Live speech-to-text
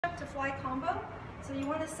Up to fly combo. So you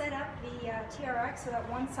want to set up the TRX so that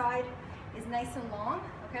one side is nice and long,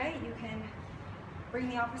 okay? You can bring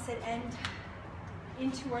the opposite end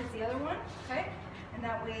in towards the other one, okay? And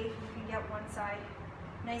that way you can get one side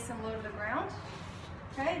nice and low to the ground,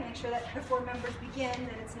 okay? Make sure that before members begin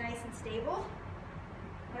that it's nice and stable,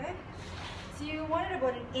 okay? So you want it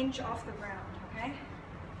about 1 inch off the ground, okay?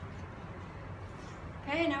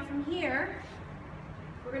 Okay, now from here,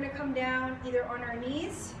 we're going to come down either on our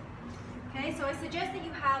knees. Okay, so I suggest that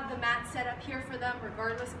you have the mat set up here for them,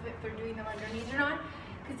 regardless of if they're doing them on their knees or not,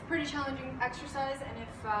 because it's a pretty challenging exercise, and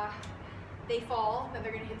if they fall, then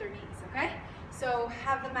they're going to hit their knees, okay? So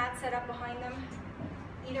have the mat set up behind them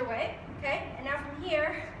either way, okay? And now from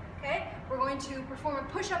here, okay, we're going to perform a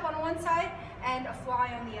push-up on one side and a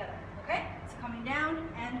fly on the other, okay? So coming down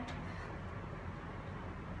and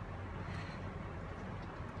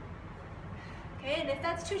okay, and if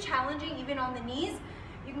that's too challenging, even on the knees,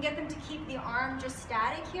 you can get them to keep the arm just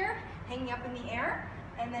static here, hanging up in the air,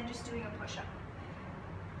 and then just doing a push-up.